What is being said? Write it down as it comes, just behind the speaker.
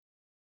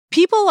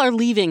People are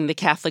leaving the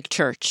Catholic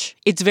Church.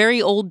 Its very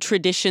old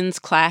traditions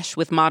clash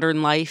with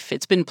modern life.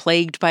 It's been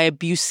plagued by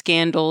abuse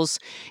scandals.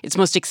 Its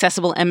most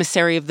accessible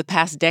emissary of the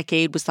past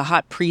decade was the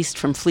hot priest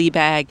from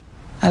Fleabag.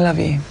 I love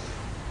you.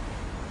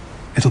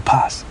 It'll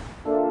pass.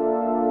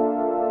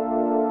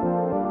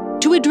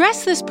 To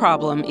address this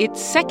problem, its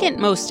second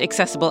most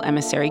accessible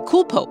emissary,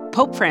 Cool Pope,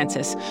 Pope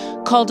Francis,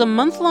 called a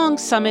month-long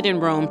summit in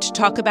Rome to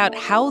talk about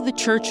how the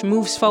church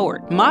moves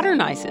forward,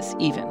 modernizes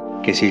even.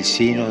 Che se il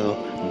sinodo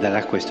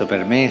darà questo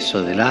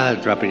permesso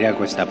dell'altro, aprirà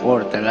questa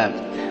porta,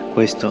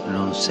 questo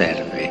non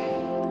serve.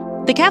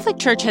 The Catholic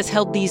Church has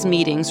held these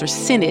meetings, or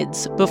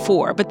synods,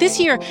 before, but this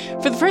year,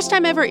 for the first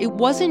time ever, it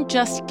wasn't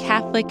just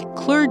Catholic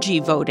clergy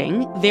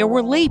voting. There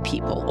were lay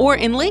people, or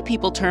in lay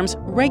people terms,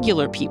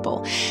 regular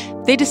people.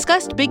 They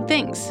discussed big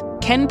things.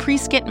 Can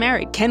priests get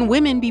married? Can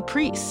women be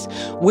priests?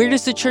 Where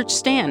does the church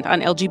stand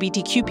on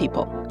LGBTQ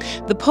people?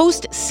 The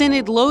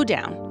post-synod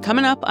lowdown,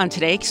 coming up on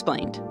Today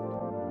Explained.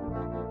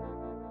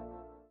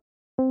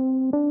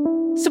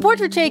 Support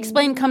for Today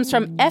Explained comes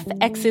from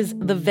FX's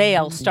The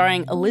Veil,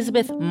 starring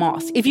Elizabeth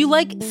Moss. If you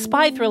like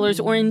spy thrillers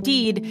or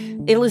indeed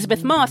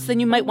Elizabeth Moss, then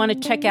you might want to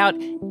check out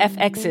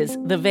FX's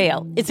The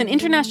Veil. It's an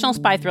international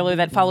spy thriller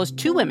that follows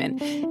two women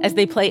as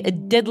they play a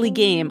deadly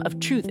game of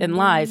truth and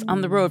lies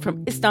on the road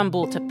from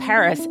Istanbul to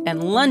Paris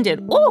and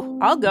London. Oh,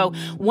 I'll go.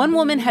 One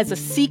woman has a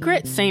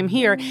secret, same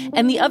here,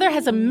 and the other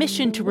has a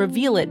mission to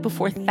reveal it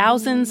before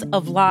thousands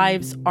of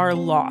lives are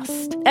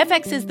lost.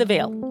 FX's The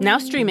Veil, now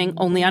streaming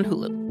only on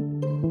Hulu.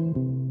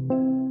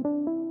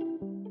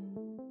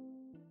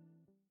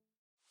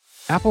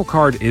 Apple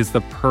Card is the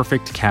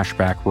perfect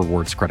cashback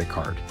rewards credit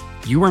card.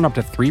 You earn up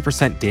to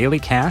 3% daily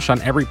cash on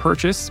every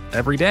purchase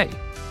every day.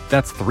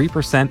 That's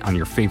 3% on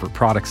your favorite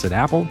products at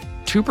Apple,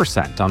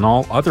 2% on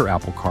all other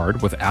Apple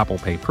Card with Apple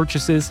Pay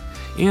purchases,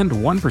 and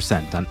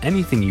 1% on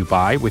anything you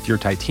buy with your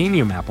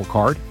titanium Apple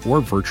Card or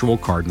virtual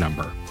card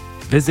number.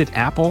 Visit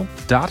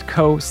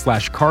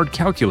apple.co/card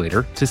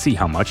calculator to see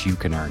how much you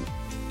can earn.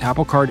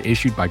 Apple Card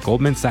issued by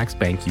Goldman Sachs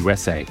Bank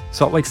USA,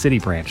 Salt Lake City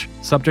branch,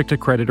 subject to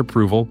credit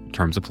approval,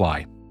 terms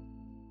apply.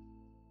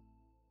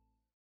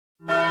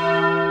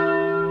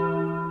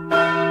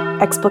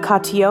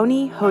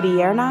 Explicazioni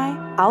hodierne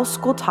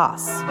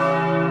auscultas.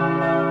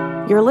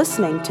 You're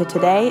listening to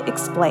Today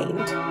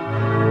Explained.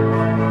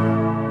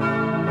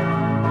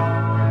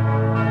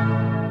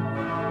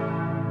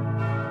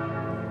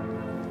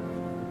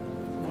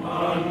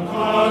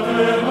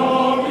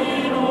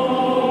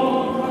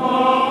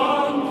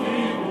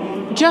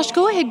 Josh,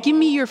 go ahead, give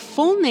me your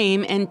full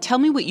name and tell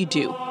me what you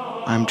do.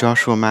 I'm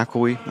Joshua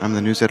McElwee. I'm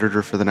the news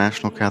editor for the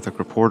National Catholic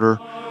Reporter.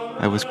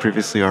 I was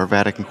previously our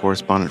Vatican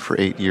correspondent for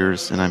 8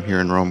 years, and I'm here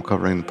in Rome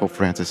covering Pope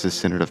Francis'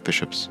 Synod of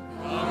Bishops.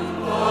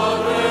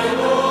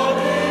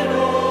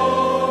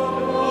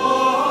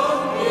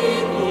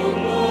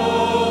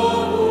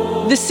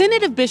 The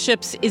Synod of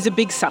Bishops is a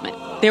big summit.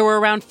 There were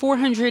around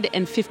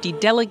 450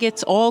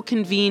 delegates, all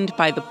convened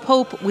by the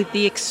Pope with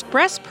the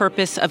express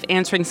purpose of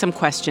answering some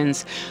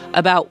questions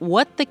about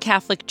what the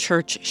Catholic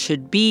Church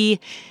should be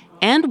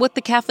and what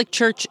the Catholic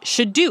Church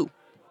should do.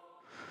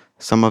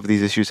 Some of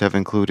these issues have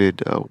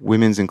included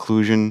women's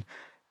inclusion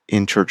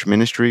in church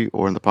ministry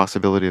or in the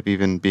possibility of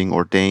even being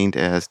ordained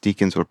as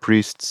deacons or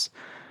priests,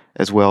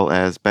 as well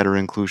as better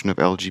inclusion of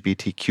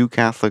LGBTQ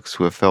Catholics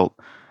who have felt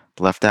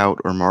left out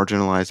or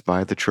marginalized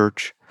by the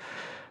church.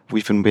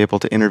 We've been able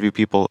to interview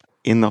people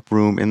in the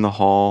room, in the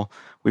hall.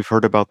 We've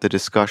heard about the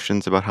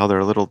discussions about how they're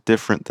a little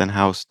different than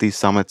how these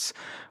summits,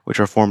 which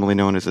are formerly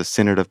known as a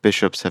Synod of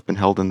Bishops, have been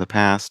held in the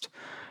past.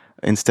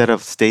 Instead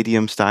of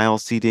stadium-style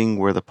seating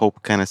where the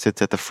Pope kind of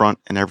sits at the front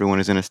and everyone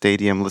is in a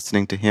stadium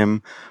listening to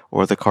him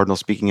or the Cardinal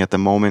speaking at the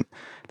moment,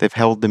 they've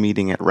held the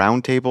meeting at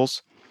round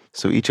tables.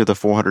 So each of the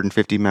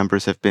 450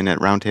 members have been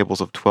at round tables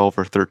of 12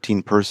 or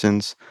 13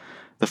 persons.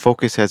 The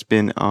focus has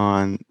been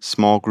on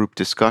small group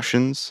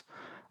discussions,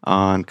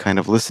 on kind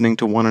of listening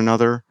to one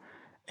another,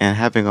 and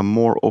having a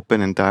more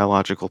open and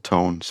dialogical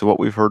tone. So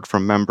what we've heard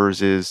from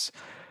members is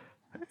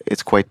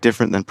it's quite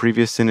different than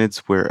previous synods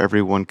where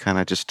everyone kind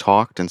of just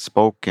talked and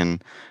spoke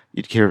and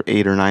you'd hear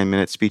 8 or 9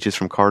 minute speeches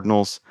from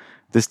cardinals.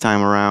 This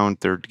time around,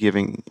 they're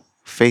giving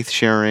faith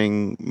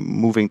sharing,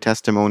 moving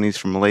testimonies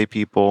from lay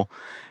people.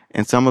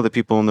 And some of the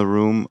people in the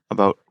room,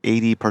 about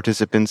 80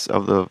 participants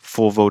of the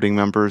full voting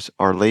members,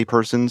 are lay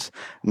persons,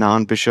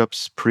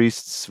 non-bishops,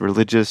 priests,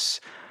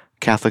 religious,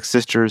 Catholic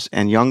sisters,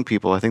 and young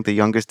people. I think the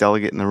youngest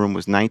delegate in the room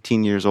was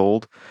 19 years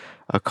old,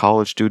 a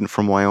college student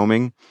from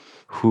Wyoming,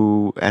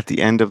 who at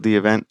the end of the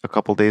event a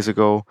couple days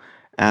ago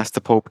asked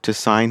the Pope to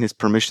sign his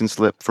permission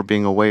slip for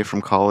being away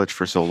from college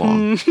for so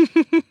long.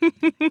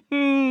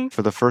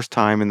 For the first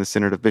time in the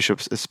Synod of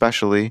Bishops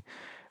especially,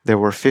 there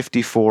were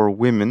 54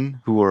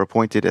 women who were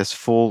appointed as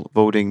full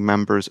voting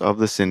members of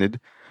the Synod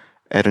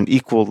at an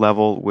equal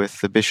level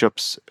with the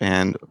bishops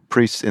and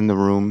priests in the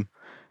room,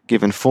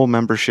 given full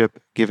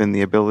membership, given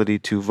the ability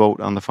to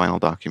vote on the final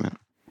document.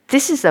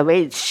 This is the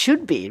way it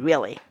should be,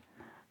 really.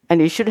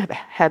 And it should have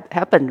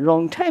happened a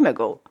long time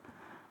ago.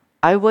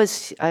 I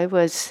was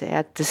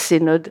at the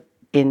Synod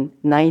in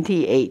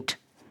 98,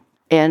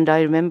 And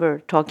I remember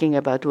talking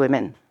about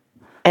women.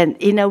 And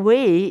in a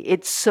way,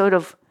 it's sort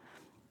of,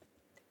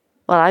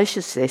 well, I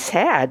should say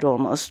sad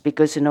almost,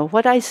 because,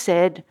 what I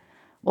said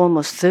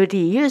almost 30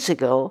 years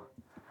ago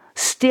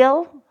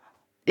still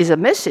is a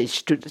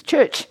message to the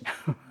church.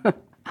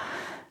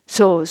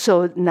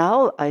 So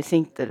now I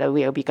think that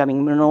we are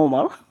becoming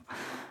normal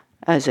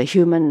as a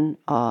human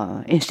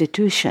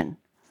institution.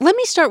 Let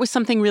me start with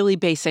something really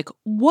basic.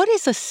 What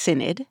is a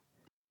synod?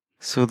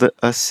 So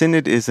a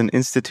synod is an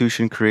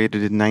institution created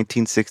in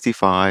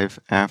 1965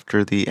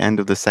 after the end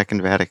of the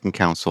Second Vatican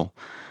Council,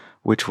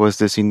 which was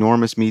this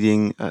enormous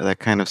meeting that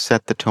kind of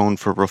set the tone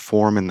for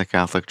reform in the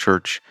Catholic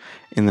Church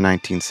in the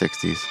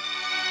 1960s.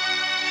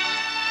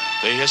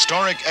 The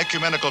historic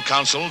Ecumenical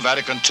Council,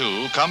 Vatican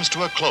II, comes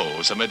to a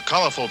close amid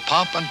colorful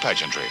pomp and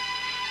pageantry.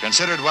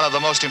 Considered one of the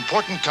most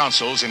important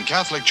councils in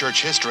Catholic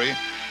Church history,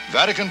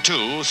 Vatican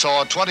II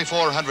saw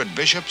 2,400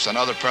 bishops and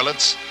other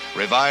prelates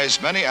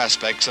revise many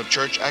aspects of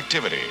church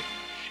activity.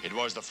 It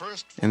was the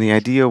first... And the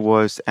idea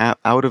was,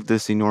 out of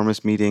this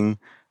enormous meeting,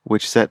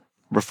 which set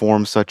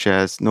reforms such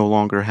as no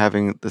longer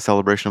having the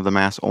celebration of the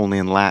Mass only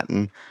in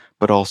Latin,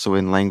 but also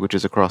in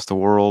languages across the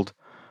world,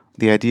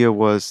 the idea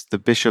was the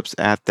bishops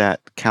at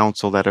that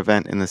council, that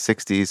event in the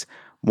 60s,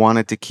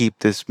 wanted to keep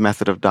this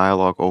method of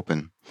dialogue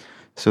open.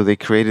 So they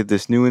created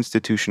this new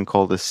institution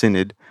called a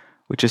synod,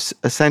 which is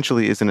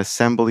essentially is an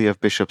assembly of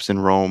bishops in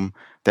Rome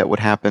that would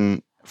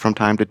happen from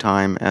time to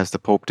time as the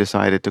Pope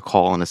decided to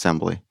call an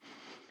assembly.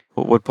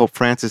 But what Pope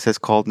Francis has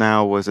called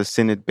now was a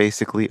synod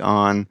basically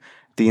on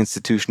the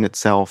institution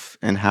itself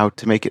and how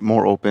to make it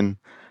more open.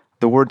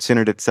 The word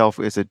synod itself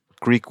is a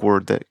Greek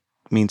word that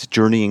means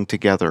journeying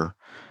together.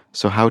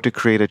 So how to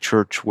create a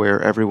church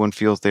where everyone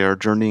feels they are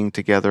journeying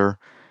together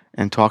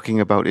and talking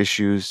about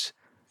issues,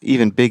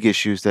 even big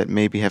issues that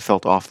maybe have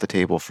felt off the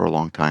table for a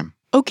long time.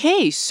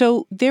 Okay,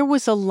 so there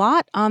was a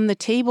lot on the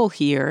table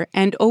here,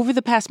 and over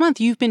the past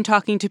month, you've been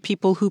talking to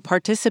people who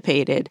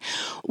participated.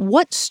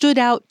 What stood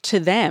out to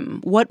them?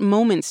 What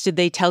moments did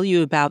they tell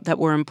you about that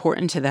were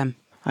important to them?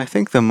 I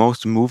think the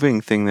most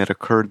moving thing that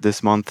occurred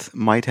this month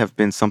might have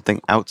been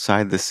something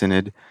outside the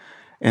synod,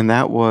 and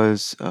that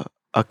was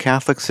a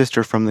Catholic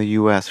sister from the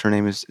U.S. Her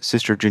name is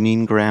Sister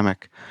Janine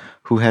Gramick,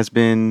 who has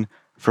been,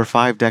 for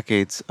 5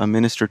 decades, a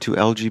minister to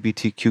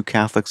LGBTQ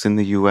Catholics in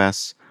the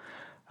U.S.,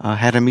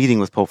 had a meeting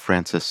with Pope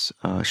Francis.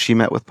 She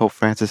met with Pope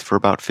Francis for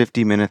about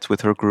 50 minutes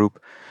with her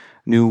group,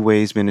 New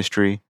Ways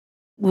Ministry.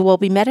 Well,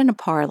 we met in a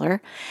parlor,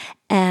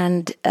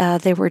 and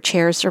there were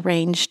chairs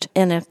arranged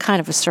in a kind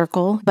of a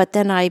circle. But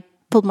then I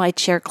pulled my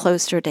chair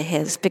closer to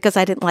his because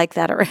I didn't like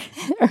that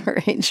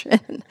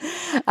arrangement.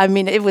 I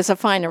mean, it was a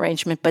fine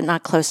arrangement, but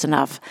not close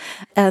enough.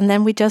 And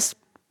then we just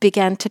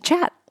began to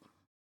chat.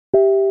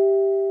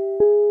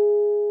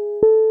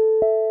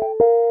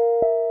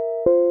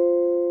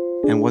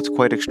 And what's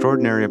quite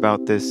extraordinary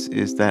about this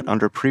is that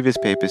under previous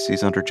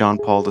papacies, under John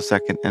Paul II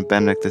and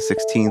Benedict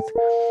XVI,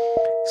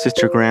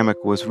 Sister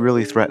Gramick was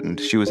really threatened.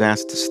 She was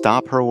asked to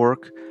stop her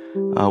work,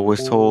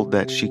 was told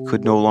that she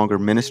could no longer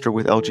minister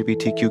with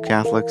LGBTQ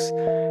Catholics,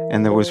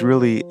 and there was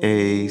really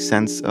a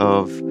sense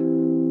of,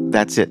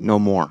 that's it, no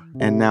more.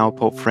 And now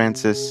Pope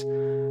Francis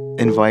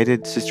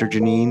invited Sister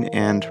Janine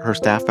and her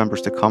staff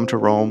members to come to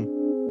Rome.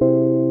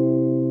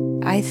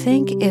 I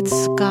think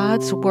it's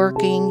God's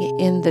working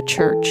in the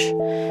church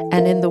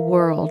and in the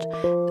world,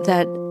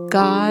 that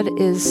God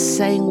is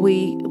saying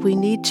we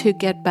need to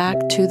get back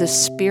to the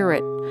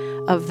spirit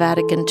of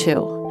Vatican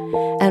II.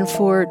 And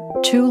for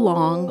too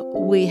long,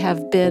 we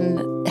have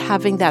been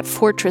having that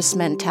fortress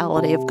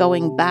mentality of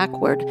going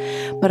backward.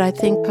 But I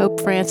think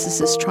Pope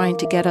Francis is trying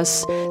to get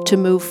us to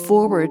move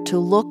forward,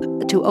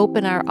 to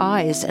open our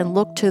eyes and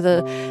look to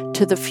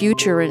the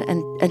future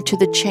and to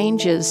the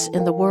changes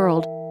in the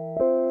world.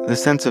 The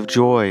sense of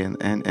joy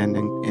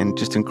and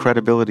just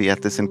incredibility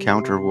at this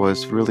encounter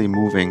was really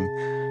moving.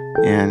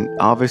 And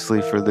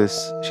obviously for this,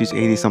 she's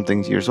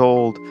 80-something years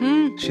old.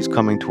 She's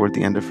coming toward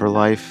the end of her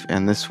life.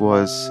 And this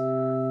was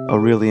a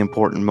really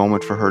important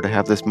moment for her to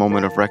have this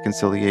moment of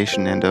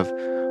reconciliation and of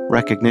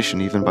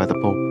recognition even by the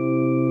Pope.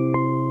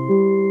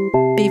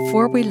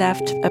 Before we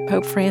left,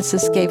 Pope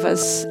Francis gave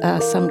us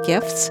some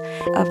gifts,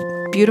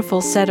 a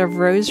beautiful set of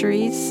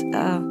rosaries.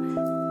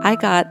 I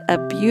got a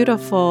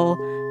beautiful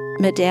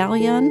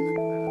medallion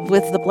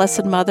with the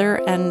Blessed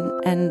Mother and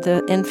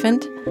the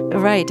infant.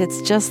 Right,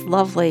 it's just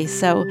lovely.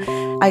 So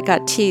I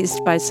got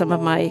teased by some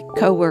of my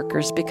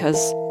coworkers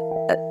because,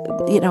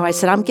 I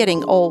said, I'm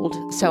getting old,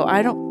 so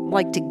I don't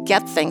like to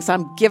get things.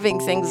 I'm giving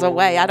things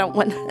away. I don't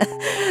want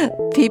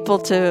people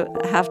to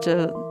have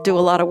to do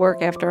a lot of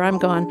work after I'm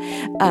gone.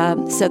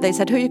 So they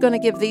said, who are you going to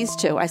give these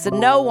to? I said,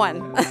 no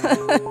one.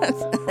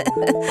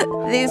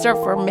 These are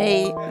for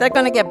me. They're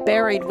going to get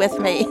buried with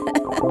me.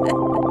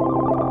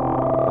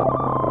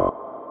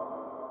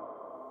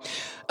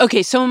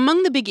 Okay, so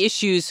among the big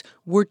issues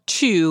were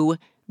 2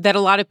 that a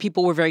lot of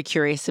people were very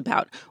curious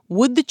about.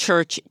 Would the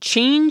church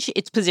change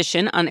its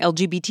position on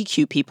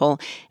LGBTQ people,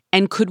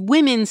 and could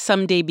women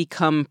someday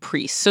become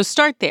priests? So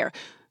start there.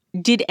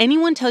 Did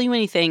anyone tell you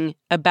anything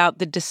about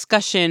the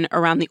discussion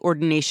around the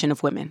ordination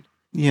of women?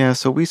 Yeah,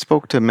 so we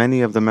spoke to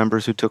many of the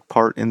members who took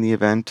part in the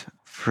event.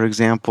 For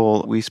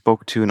example, we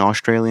spoke to an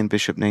Australian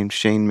bishop named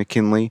Shane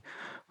McKinley,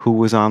 who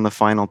was on the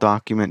final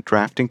document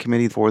drafting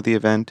committee for the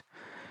event.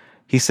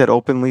 He said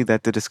openly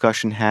that the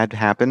discussion had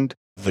happened.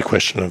 The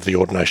question of the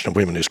ordination of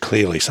women is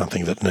clearly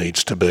something that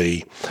needs to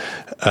be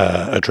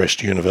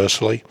addressed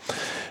universally,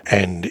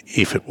 and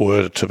if it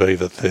were to be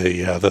that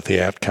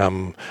the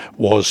outcome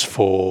was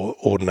for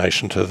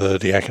ordination to the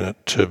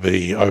diaconate to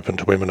be open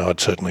to women,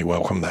 I'd certainly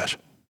welcome that.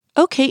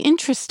 Okay,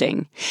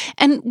 interesting.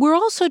 And we're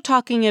also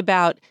talking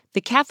about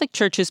the Catholic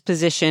Church's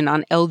position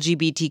on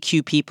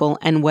LGBTQ people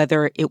and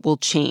whether it will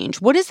change.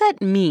 What does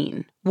that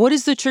mean? What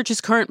is the Church's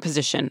current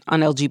position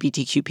on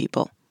LGBTQ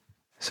people?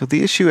 So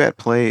the issue at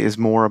play is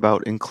more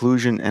about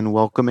inclusion and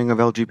welcoming of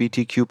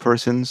LGBTQ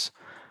persons.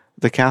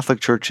 The Catholic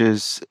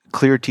Church's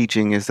clear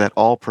teaching is that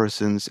all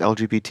persons,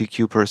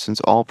 LGBTQ persons,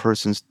 all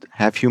persons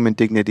have human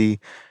dignity,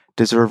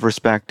 deserve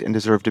respect, and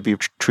deserve to be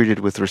treated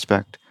with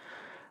respect.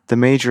 The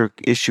major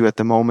issue at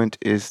the moment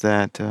is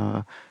that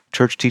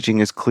church teaching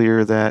is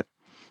clear that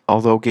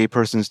although gay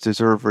persons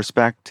deserve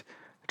respect,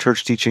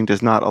 church teaching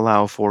does not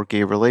allow for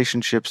gay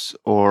relationships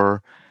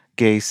or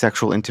gay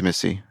sexual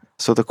intimacy.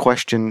 So the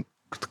question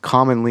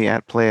commonly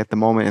at play at the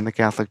moment in the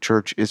Catholic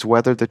Church is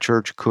whether the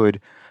Church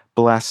could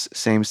bless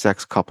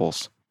same-sex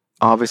couples.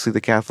 Obviously, the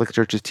Catholic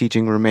Church's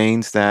teaching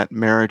remains that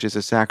marriage is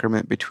a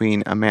sacrament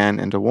between a man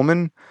and a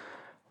woman,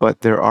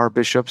 but there are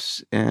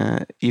bishops,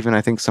 even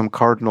I think some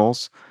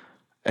cardinals,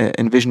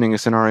 envisioning a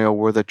scenario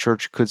where the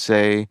Church could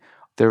say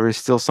there is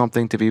still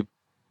something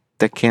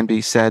that can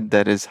be said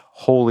that is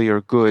holy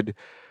or good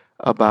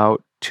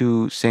about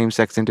two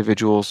same-sex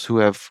individuals who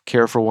have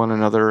cared for one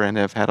another and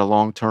have had a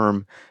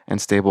long-term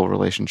and stable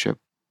relationship.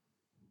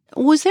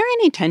 Was there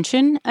any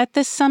tension at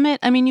this summit?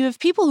 I mean, you have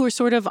people who are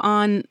sort of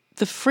on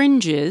the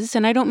fringes,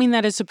 and I don't mean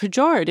that as a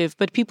pejorative,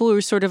 but people who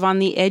are sort of on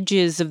the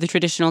edges of the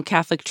traditional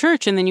Catholic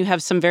Church, and then you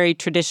have some very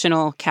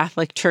traditional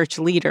Catholic Church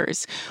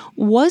leaders.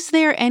 Was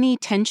there any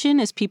tension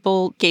as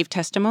people gave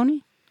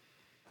testimony?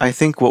 I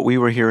think what we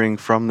were hearing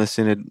from the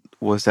synod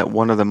was that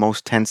one of the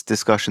most tense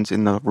discussions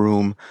in the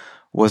room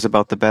was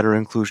about the better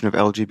inclusion of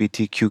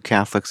LGBTQ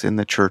Catholics in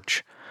the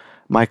Church.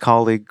 My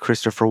colleague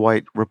Christopher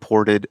White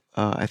reported,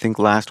 I think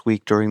last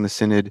week during the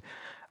synod,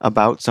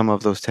 about some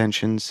of those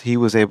tensions. He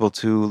was able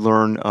to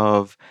learn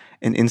of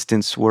an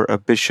instance where a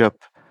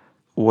bishop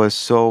was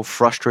so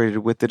frustrated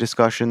with the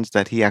discussions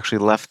that he actually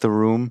left the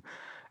room.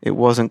 It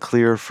wasn't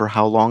clear for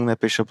how long that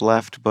bishop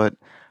left, but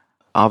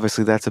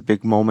obviously that's a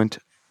big moment.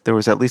 There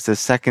was at least a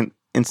second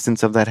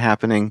instance of that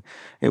happening.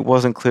 It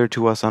wasn't clear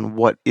to us on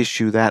what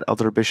issue that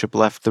other bishop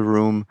left the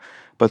room,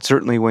 but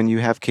certainly when you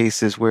have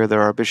cases where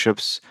there are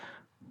bishops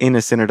in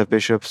a synod of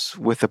bishops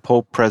with the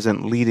Pope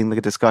present leading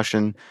the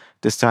discussion,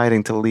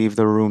 deciding to leave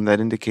the room, that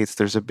indicates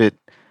there's a bit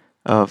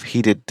of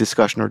heated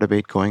discussion or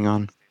debate going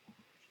on.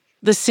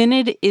 The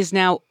synod is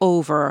now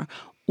over.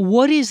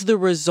 What is the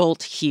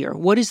result here?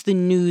 What is the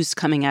news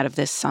coming out of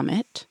this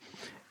summit?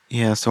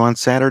 Yeah, so on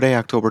Saturday,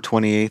 October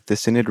 28th, the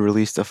synod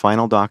released a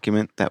final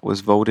document that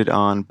was voted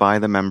on by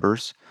the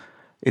members.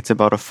 It's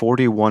about a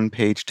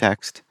 41-page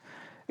text.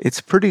 It's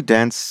pretty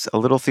dense, a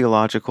little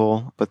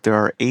theological, but there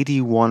are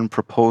 81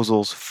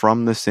 proposals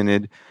from the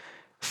synod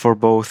for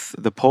both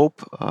the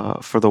Pope,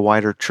 for the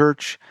wider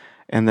church,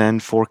 and then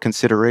for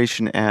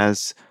consideration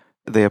as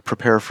they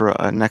prepare for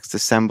a next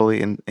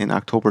assembly in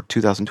October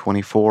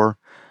 2024.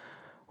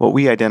 What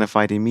we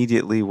identified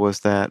immediately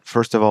was that,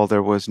 first of all,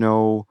 there was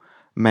no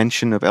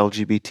mention of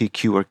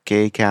LGBTQ or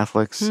gay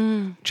Catholics,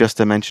 just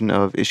a mention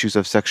of issues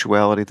of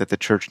sexuality that the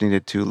church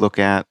needed to look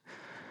at.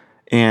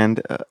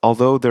 And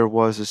although there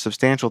was a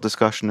substantial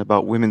discussion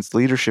about women's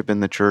leadership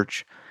in the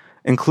church,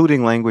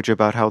 including language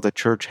about how the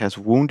church has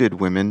wounded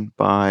women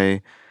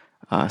by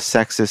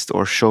sexist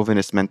or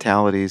chauvinist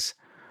mentalities,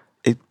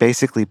 it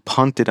basically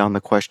punted on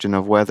the question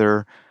of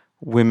whether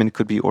women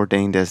could be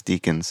ordained as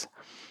deacons.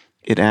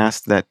 It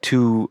asked that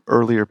two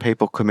earlier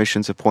papal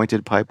commissions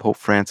appointed by Pope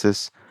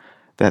Francis,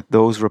 that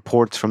those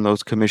reports from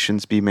those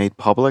commissions be made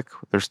public.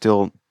 They're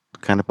still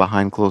kind of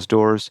behind closed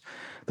doors.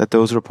 That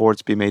those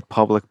reports be made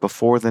public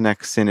before the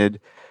next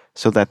synod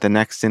so that the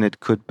next synod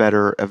could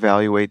better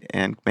evaluate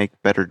and make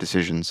better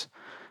decisions.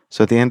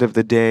 So at the end of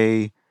the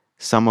day,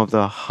 some of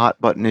the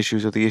hot-button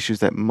issues or the issues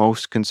that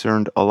most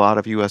concerned a lot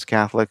of U.S.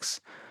 Catholics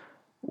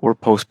were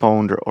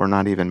postponed or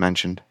not even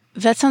mentioned.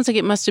 That sounds like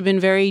it must have been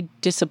very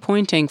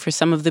disappointing for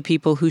some of the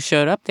people who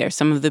showed up there,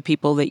 some of the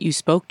people that you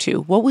spoke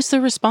to. What was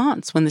the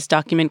response when this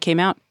document came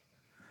out?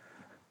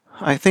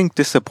 I think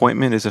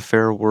disappointment is a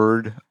fair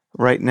word.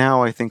 Right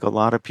now, I think a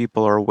lot of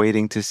people are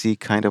waiting to see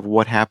kind of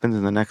what happens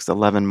in the next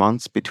 11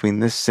 months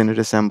between this Synod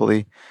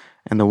Assembly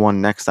and the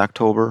one next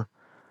October.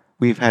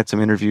 We've had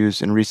some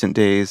interviews in recent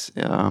days,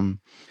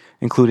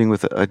 including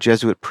with a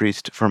Jesuit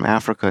priest from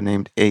Africa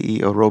named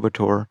A.E.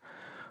 Orobator,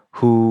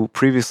 who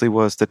previously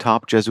was the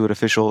top Jesuit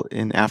official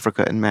in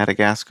Africa and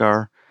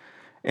Madagascar.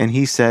 And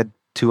he said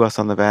to us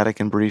on the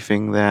Vatican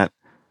briefing that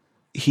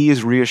he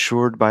is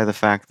reassured by the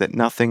fact that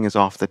nothing is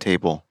off the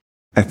table.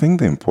 I think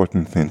the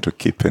important thing to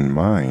keep in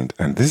mind,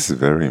 and this is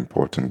very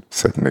important,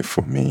 certainly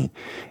for me,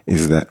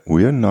 is that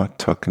we are not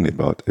talking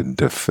about a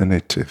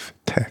definitive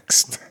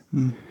text.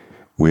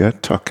 We are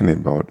talking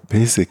about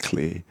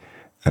basically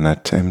an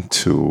attempt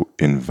to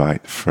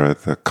invite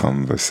further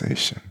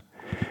conversation.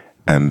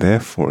 And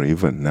therefore,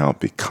 even now,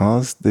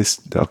 because this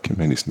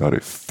document is not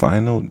a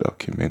final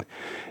document,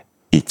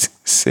 it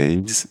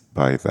says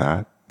by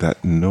that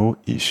no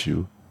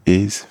issue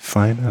is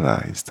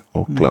finalized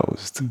or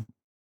closed.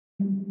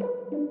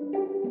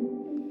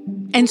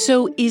 And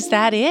so is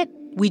that it?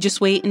 We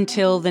just wait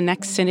until the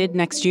next synod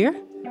next year?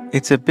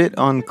 It's a bit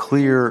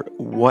unclear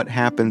what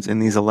happens in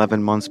these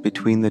 11 months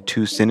between the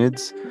two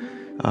synods.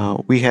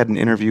 We had an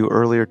interview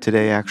earlier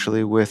today,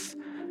 actually, with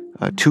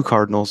two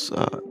cardinals,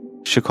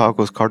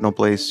 Chicago's Cardinal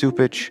Blaise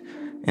Cupich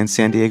and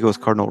San Diego's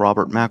Cardinal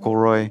Robert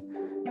McElroy.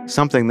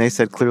 Something they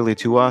said clearly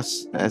to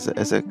us as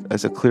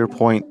a clear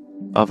point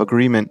of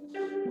agreement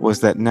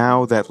was that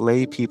now that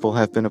lay people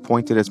have been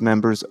appointed as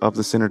members of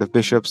the Synod of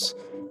Bishops,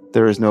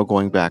 there is no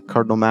going back.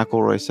 Cardinal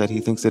McElroy said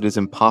he thinks it is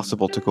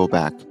impossible to go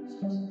back.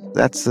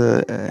 That's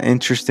an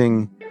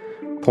interesting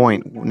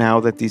point, now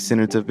that these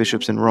Synods of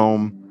Bishops in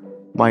Rome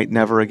might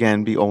never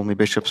again be only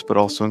bishops, but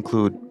also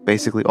include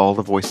basically all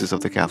the voices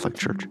of the Catholic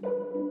Church.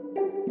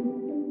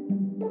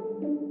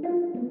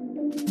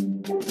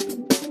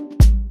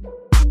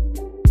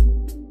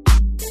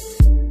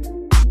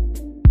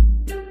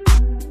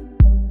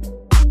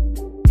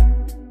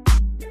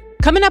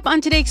 Coming up on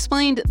Today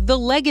Explained, the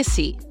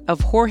legacy of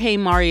Jorge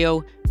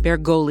Mario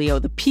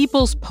Bergoglio, the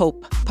People's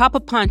Pope, Papa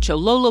Pancho,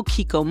 Lolo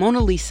Kiko,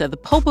 Mona Lisa, the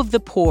Pope of the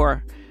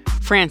Poor,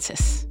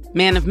 Francis,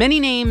 man of many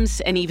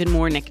names and even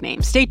more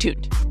nicknames. Stay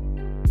tuned.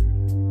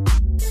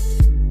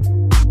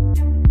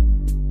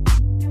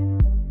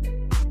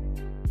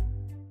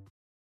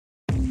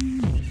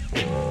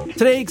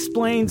 Today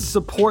Explained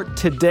support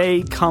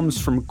today comes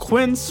from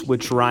Quince,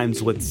 which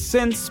rhymes with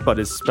since but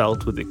is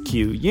spelled with a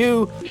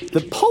Q-U.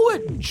 The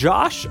poet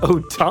Josh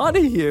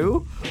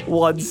O'Donohue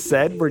once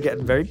said, we're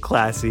getting very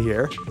classy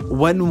here,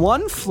 when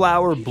one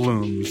flower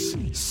blooms,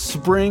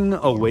 spring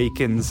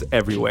awakens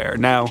everywhere.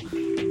 Now,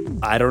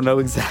 I don't know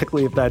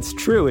exactly if that's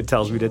true, it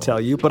tells me to tell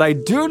you, but I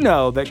do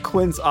know that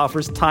Quince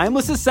offers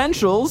timeless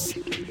essentials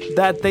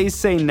that they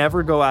say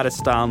never go out of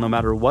style no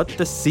matter what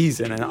the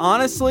season. And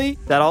honestly,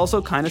 that also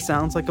kind of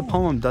sounds like a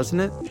poem, doesn't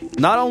it?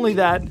 Not only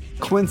that,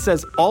 Quince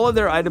says all of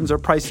their items are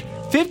priced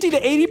 50 to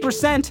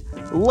 80%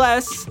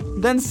 less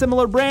than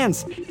similar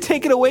brands.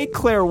 Take it away,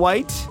 Claire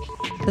White.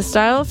 The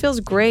style feels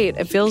great.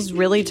 It feels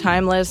really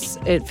timeless.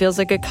 It feels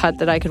like a cut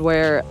that I could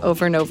wear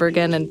over and over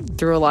again and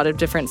through a lot of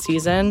different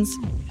seasons.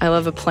 I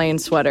love a plain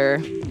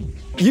sweater.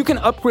 You can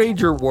upgrade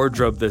your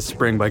wardrobe this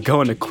spring by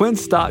going to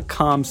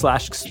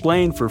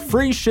quince.com/explain for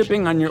free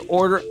shipping on your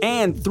order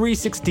and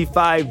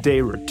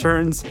 365-day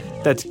returns.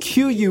 That's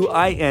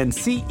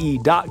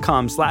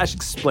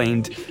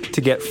QUINCE.com/explained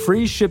to get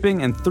free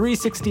shipping and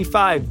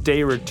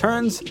 365-day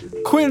returns.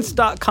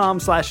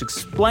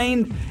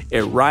 Quince.com/explained.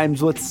 It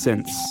rhymes with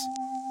since.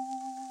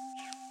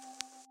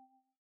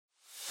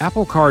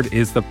 Apple Card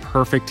is the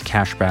perfect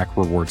cashback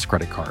rewards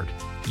credit card.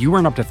 You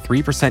earn up to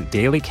 3%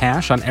 daily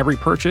cash on every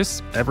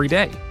purchase every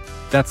day.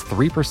 That's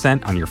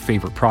 3% on your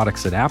favorite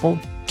products at Apple,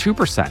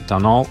 2%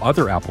 on all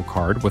other Apple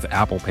Card with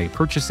Apple Pay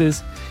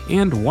purchases,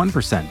 and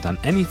 1% on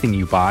anything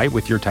you buy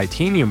with your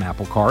titanium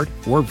Apple Card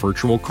or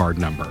virtual card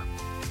number.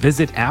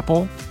 Visit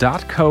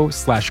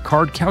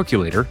apple.co/card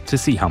calculator to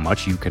see how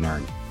much you can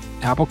earn.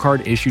 Apple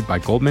Card issued by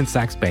Goldman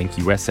Sachs Bank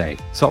USA,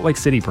 Salt Lake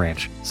City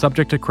branch,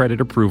 subject to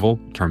credit approval,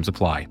 terms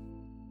apply.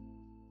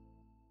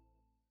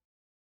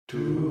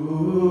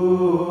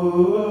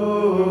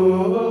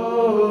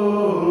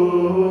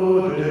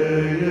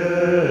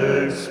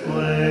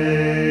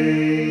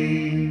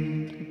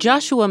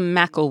 Joshua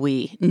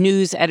McElwee,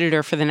 news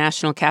editor for the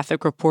National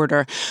Catholic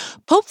Reporter.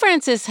 Pope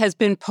Francis has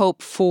been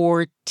pope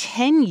for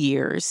 10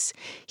 years.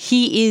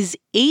 He is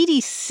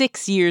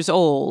 86 years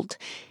old.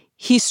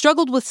 He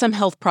struggled with some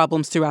health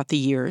problems throughout the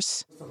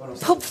years.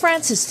 Pope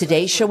Francis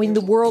today showing the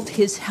world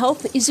his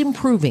health is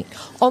improving,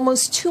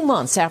 almost 2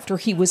 months after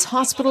he was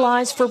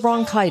hospitalized for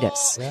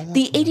bronchitis.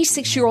 The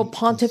 86-year-old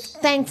pontiff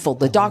thankful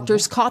the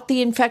doctors caught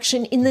the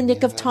infection in the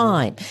nick of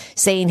time,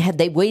 saying had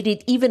they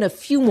waited even a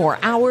few more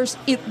hours,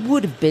 it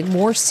would have been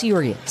more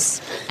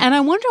serious. And I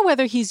wonder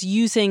whether he's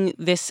using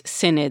this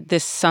synod,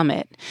 this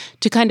summit,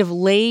 to kind of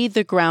lay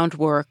the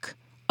groundwork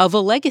of a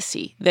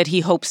legacy that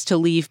he hopes to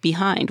leave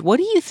behind. What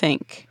do you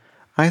think?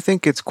 I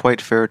think it's quite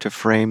fair to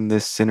frame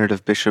this Synod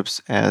of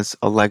Bishops as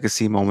a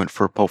legacy moment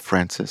for Pope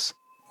Francis.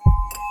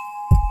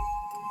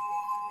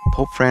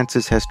 Pope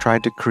Francis has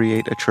tried to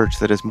create a church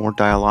that is more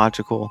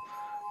dialogical,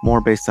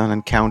 more based on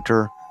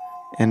encounter,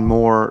 and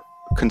more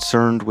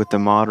concerned with the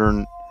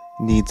modern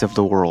needs of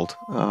the world.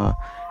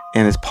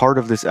 And as part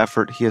of this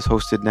effort, he has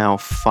hosted now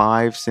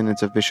 5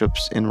 Synods of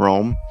Bishops in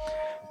Rome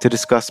to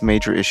discuss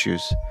major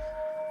issues.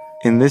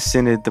 In this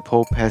synod, the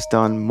Pope has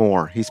done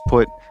more. He's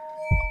put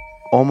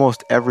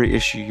almost every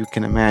issue you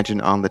can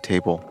imagine on the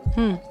table.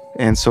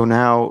 And so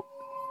now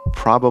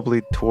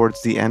probably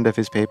towards the end of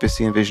his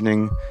papacy,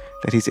 envisioning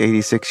that he's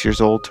 86 years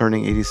old,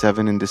 turning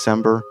 87 in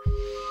December.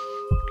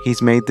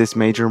 He's made this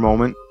major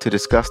moment to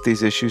discuss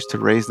these issues, to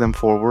raise them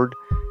forward,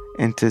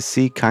 and to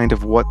see kind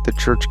of what the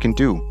church can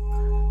do.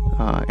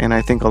 And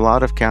I think a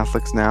lot of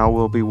Catholics now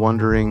will be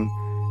wondering,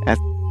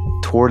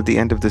 toward the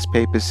end of this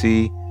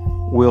papacy,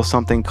 will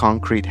something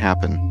concrete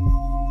happen?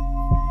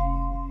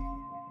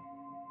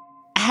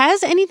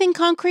 Has anything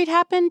concrete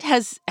happened?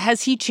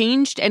 Has he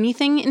changed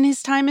anything in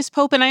his time as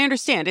Pope? And I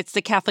understand it's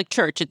the Catholic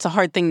Church. It's a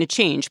hard thing to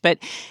change. But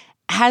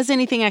has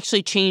anything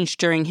actually changed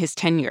during his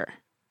tenure?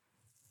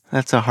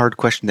 That's a hard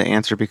question to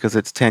answer because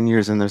it's 10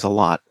 years and there's a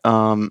lot.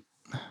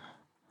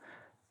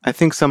 I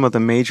think some of the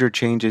major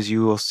changes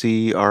you will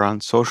see are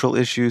on social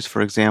issues.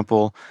 For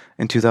example,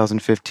 in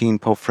 2015,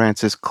 Pope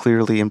Francis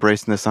clearly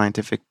embracing the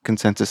scientific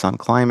consensus on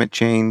climate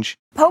change.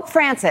 Pope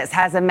Francis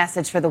has a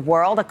message for the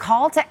world, a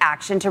call to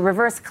action to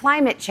reverse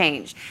climate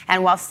change.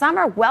 And while some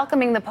are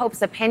welcoming the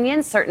Pope's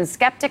opinion, certain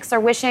skeptics are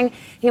wishing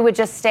he would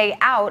just stay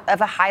out of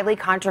a highly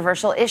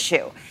controversial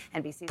issue.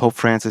 Pope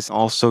Francis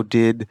also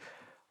did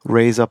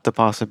raise up the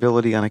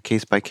possibility on a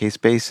case-by-case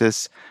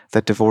basis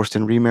that divorced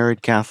and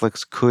remarried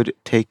Catholics could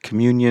take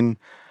communion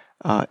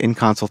in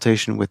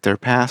consultation with their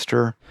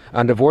pastor.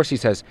 On divorce, he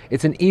says,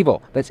 it's an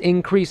evil that's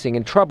increasing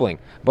and troubling.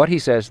 But he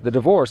says the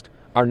divorced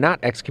are not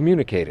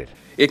excommunicated.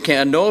 It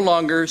can no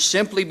longer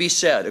simply be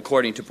said,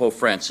 according to Pope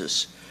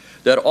Francis,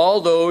 that all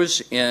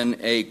those in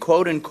a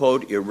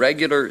quote-unquote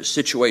irregular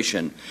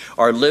situation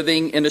are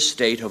living in a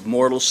state of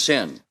mortal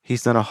sin.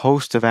 He's done a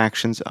host of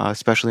actions,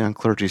 especially on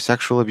clergy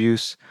sexual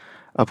abuse,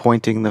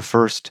 appointing the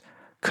first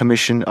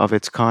commission of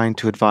its kind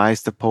to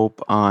advise the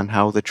Pope on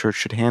how the Church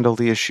should handle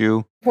the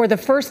issue. For the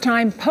first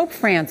time, Pope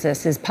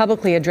Francis is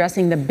publicly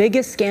addressing the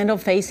biggest scandal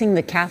facing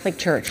the Catholic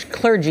Church,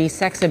 clergy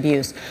sex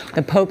abuse.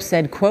 The Pope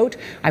said, quote,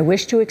 "I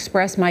wish to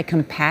express my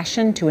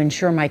compassion to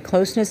ensure my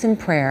closeness in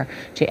prayer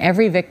to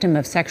every victim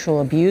of sexual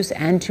abuse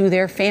and to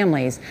their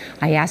families.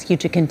 I ask you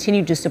to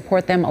continue to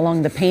support them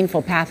along the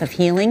painful path of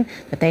healing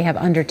that they have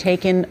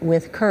undertaken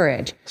with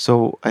courage."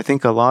 So I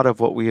think a lot of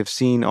what we have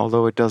seen,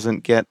 although it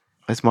doesn't get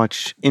as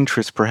much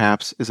interest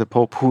perhaps, is a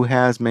Pope who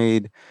has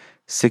made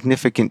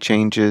significant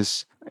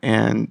changes,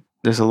 and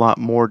there's a lot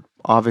more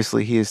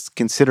obviously he is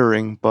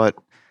considering, but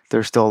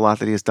there's still a lot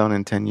that he has done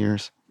in 10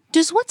 years.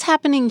 Does what's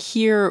happening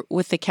here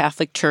with the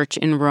Catholic Church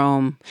in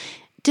Rome,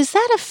 does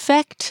that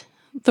affect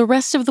the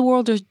rest of the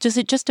world, or does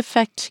it just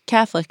affect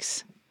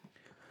Catholics?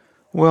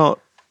 Well,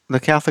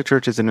 the Catholic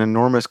Church is an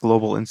enormous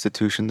global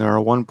institution. There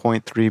are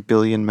 1.3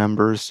 billion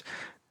members.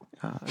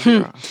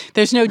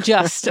 There's no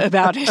just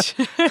about it.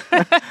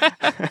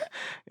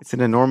 It's an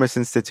enormous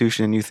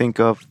institution, and you think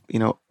of,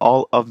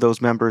 all of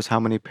those members, how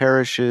many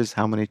parishes,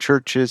 how many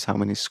churches, how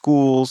many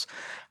schools,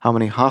 how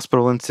many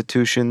hospital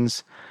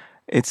institutions.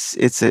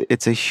 It's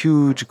a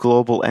huge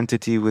global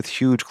entity with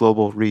huge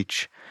global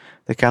reach.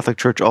 The Catholic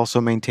Church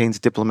also maintains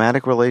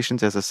diplomatic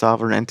relations as a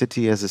sovereign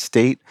entity, as a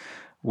state,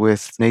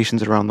 with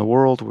nations around the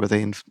world where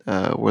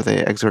they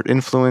exert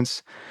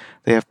influence.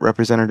 They have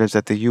representatives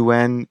at the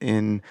UN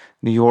in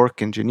New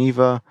York and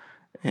Geneva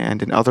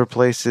and in other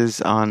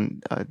places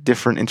on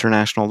different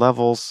international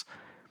levels.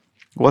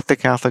 What the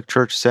Catholic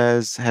Church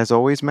says has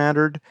always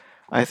mattered.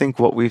 I think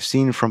what we've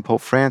seen from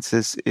Pope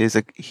Francis is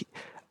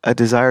a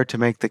desire to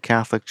make the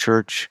Catholic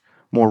Church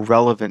more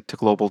relevant to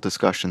global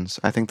discussions.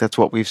 I think that's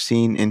what we've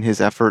seen in his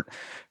effort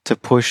to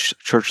push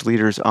church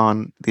leaders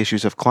on the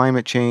issues of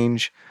climate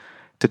change,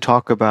 to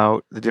talk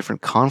about the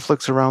different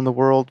conflicts around the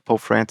world.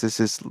 Pope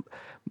Francis's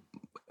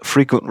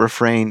frequent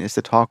refrain is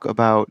to talk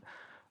about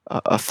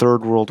a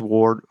third world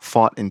war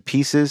fought in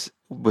pieces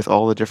with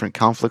all the different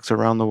conflicts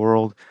around the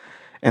world,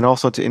 and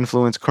also to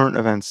influence current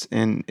events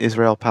in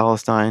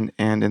Israel-Palestine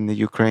and in the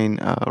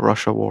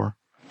Ukraine-Russia war.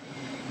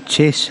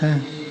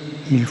 Cessa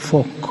il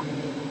fuoco.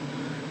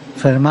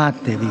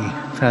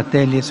 Fermatevi,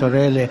 fratelli e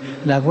sorelle,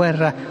 la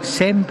guerra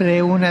sempre è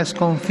una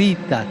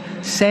sconfitta,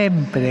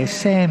 sempre,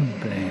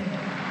 sempre.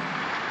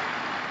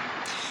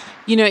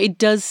 It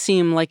does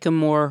seem like a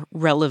more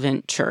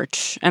relevant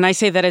church. And I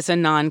say that as a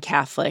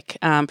non-Catholic,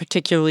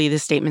 particularly the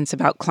statements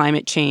about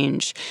climate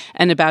change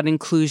and about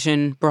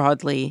inclusion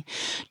broadly.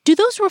 Do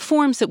those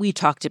reforms that we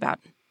talked about,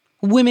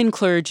 women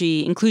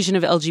clergy, inclusion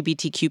of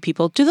LGBTQ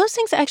people, do those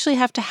things actually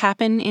have to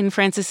happen in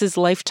Francis's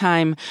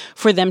lifetime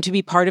for them to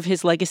be part of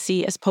his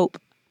legacy as Pope?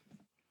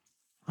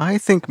 I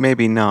think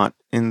maybe not,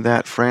 in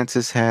that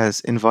Francis has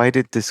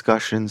invited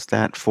discussions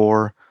that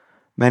for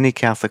many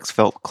Catholics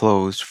felt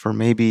closed for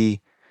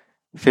maybe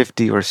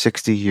 50 or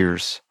 60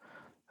 years.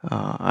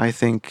 I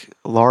think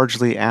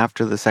largely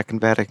after the Second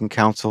Vatican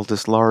Council,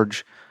 this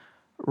large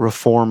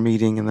reform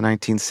meeting in the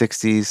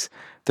 1960s,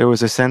 there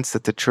was a sense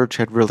that the church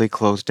had really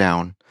closed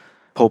down.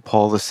 Pope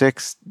Paul VI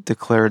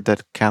declared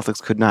that Catholics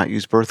could not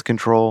use birth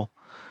control.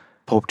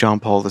 Pope John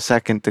Paul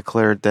II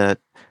declared that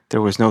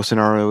there was no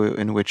scenario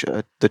in which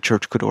the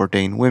church could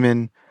ordain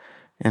women.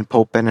 And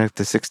Pope Benedict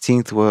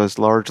XVI was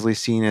largely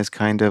seen as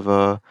kind of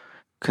a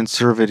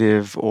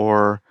conservative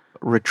or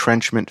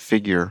retrenchment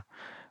figure.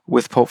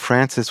 With Pope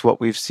Francis, what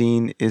we've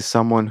seen is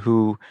someone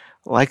who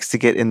likes to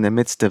get in the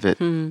midst of it.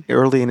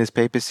 Early in his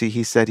papacy,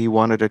 he said he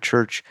wanted a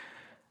church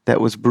that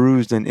was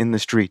bruised and in the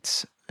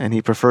streets, and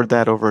he preferred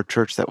that over a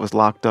church that was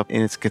locked up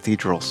in its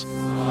cathedrals.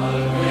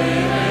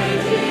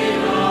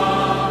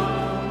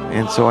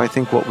 And so I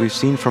think what we've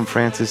seen from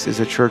Francis is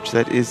a church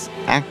that is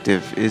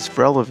active, is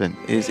relevant,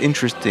 is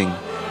interesting,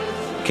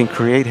 can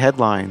create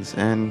headlines,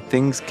 and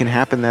things can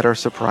happen that are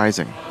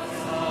surprising.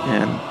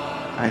 And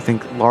I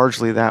think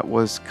largely that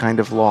was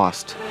kind of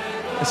lost,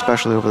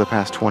 especially over the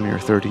past 20 or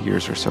 30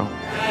 years or so.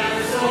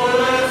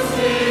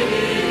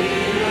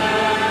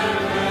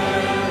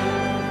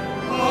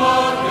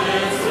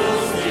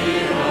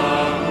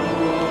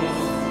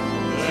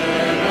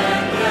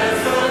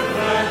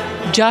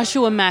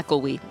 Joshua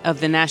McElwee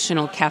of the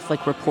National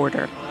Catholic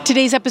Reporter.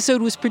 Today's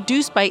episode was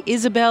produced by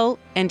Isabel,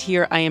 and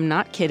here I am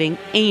not kidding,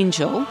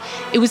 Angel.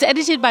 It was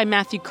edited by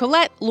Matthew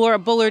Collette. Laura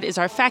Bullard is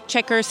our fact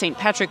checker. St.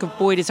 Patrick of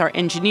Boyd is our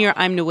engineer.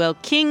 I'm Noelle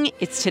King.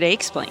 It's Today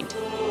Explained.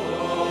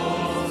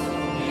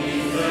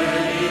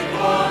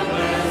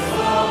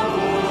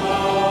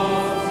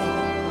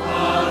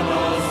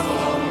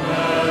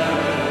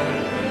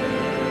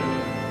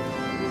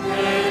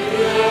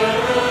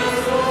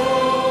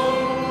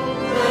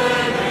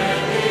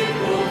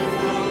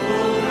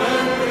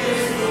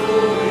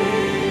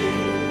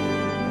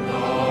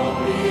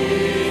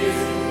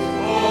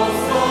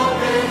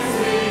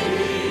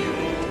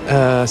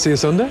 See you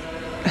Sunday?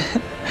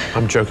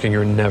 I'm joking,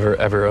 you're never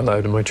ever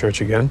allowed in my church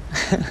again.